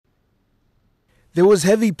There was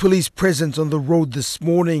heavy police presence on the road this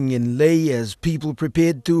morning in Leh as people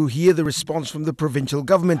prepared to hear the response from the provincial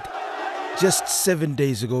government. Just 7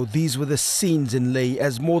 days ago, these were the scenes in Leh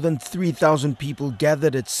as more than 3,000 people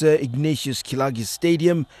gathered at Sir Ignatius Kilagi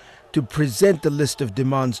Stadium to present a list of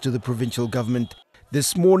demands to the provincial government.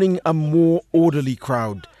 This morning, a more orderly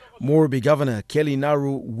crowd. Morobe Governor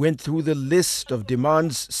Naru went through the list of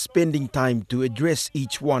demands, spending time to address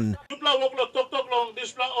each one.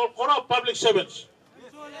 These are all corrupt public servants.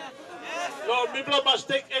 So people must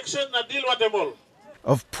take action and deal with them all.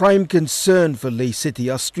 Of prime concern for Leh City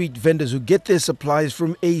are street vendors who get their supplies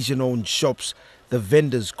from Asian-owned shops. The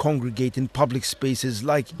vendors congregate in public spaces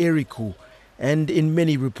like Eriku and in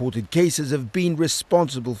many reported cases have been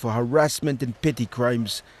responsible for harassment and petty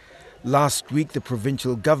crimes. Last week, the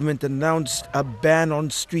provincial government announced a ban on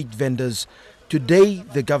street vendors. Today,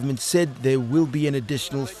 the government said there will be an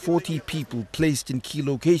additional 40 people placed in key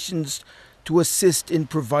locations to assist in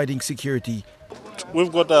providing security.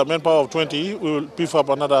 We've got a manpower of 20. We will beef up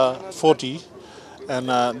another 40,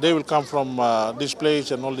 and they will come from this place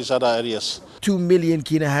and all these other areas. 2 million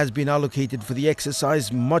kina has been allocated for the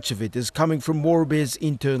exercise. Much of it is coming from Morobe's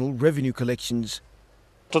internal revenue collections.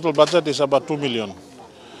 Total budget is about 2 million.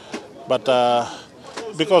 But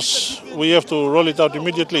because we have to roll it out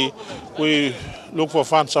immediately, we look for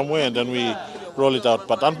funds somewhere and then we roll it out.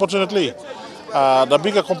 But unfortunately, the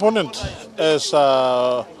bigger component, as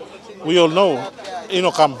we all know,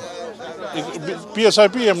 Inokam,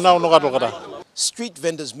 PSIPM now Nogatokata. Street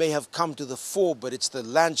vendors may have come to the fore, but it's the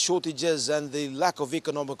land shortages and the lack of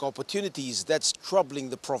economic opportunities that's troubling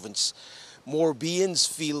the province. Morobeans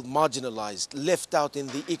feel marginalized, left out in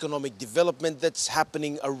the economic development that's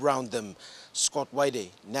happening around them. Scott Waide,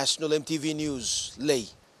 National EMTV News, Leh.